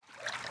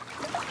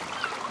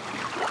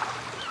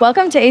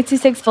Welcome to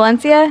 826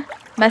 Valencia,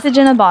 message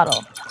in a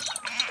bottle.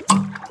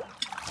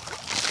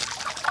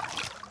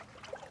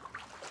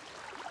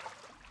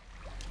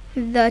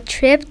 The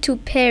Trip to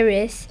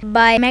Paris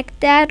by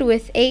Mekdad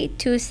with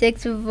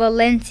 826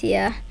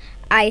 Valencia.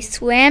 I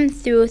swam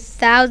through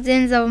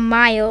thousands of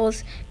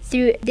miles,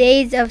 through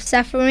days of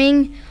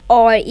suffering,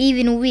 or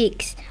even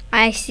weeks.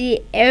 I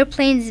see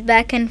airplanes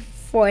back and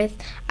forth.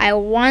 I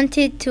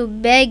wanted to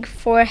beg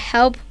for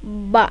help,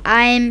 but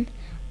I'm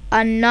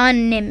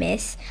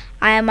anonymous.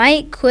 I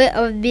might quit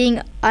of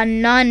being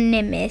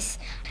anonymous.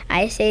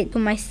 I say to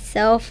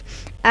myself,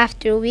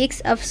 after weeks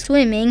of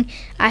swimming,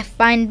 I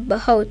find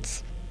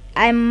boats.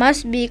 I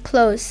must be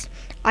close.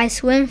 I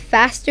swim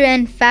faster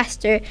and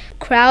faster.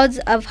 Crowds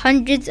of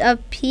hundreds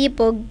of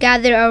people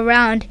gather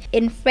around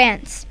in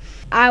France.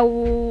 I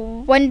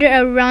wander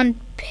around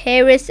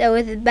Paris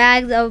with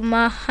bags of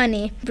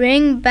money.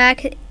 Bring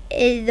back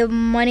the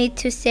money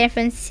to San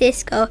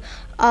Francisco.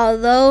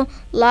 Although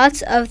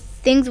lots of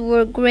things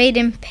were great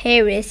in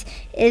Paris,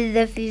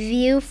 the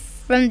view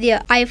from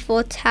the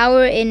Eiffel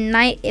Tower at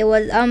night, it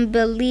was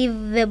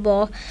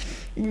unbelievable.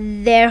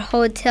 Their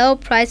hotel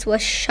price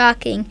was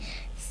shocking.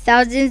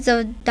 Thousands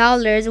of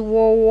dollars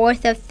were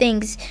worth of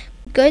things.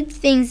 Good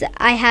things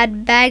I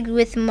had bagged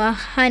with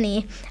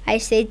money, I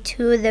said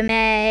to the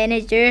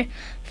manager.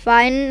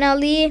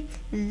 Finally,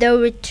 the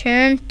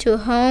return to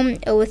home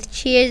with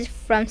cheers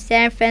from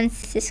San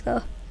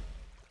Francisco.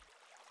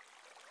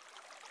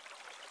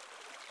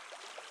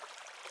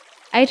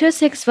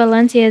 826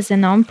 Valencia is a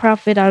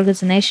non-profit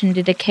organization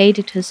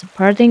dedicated to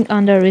supporting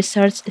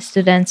under-researched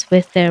students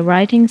with their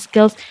writing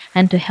skills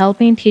and to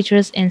helping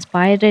teachers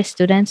inspire their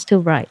students to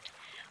write.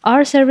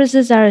 Our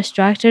services are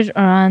structured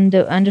around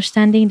the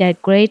understanding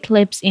that great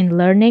leaps in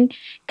learning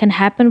can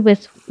happen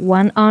with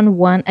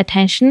one-on-one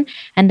attention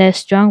and that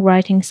strong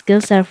writing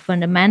skills are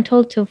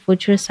fundamental to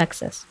future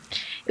success.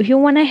 If you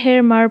want to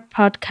hear more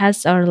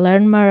podcasts or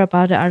learn more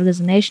about the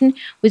organization,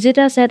 visit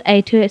us at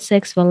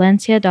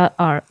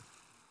 826valencia.org.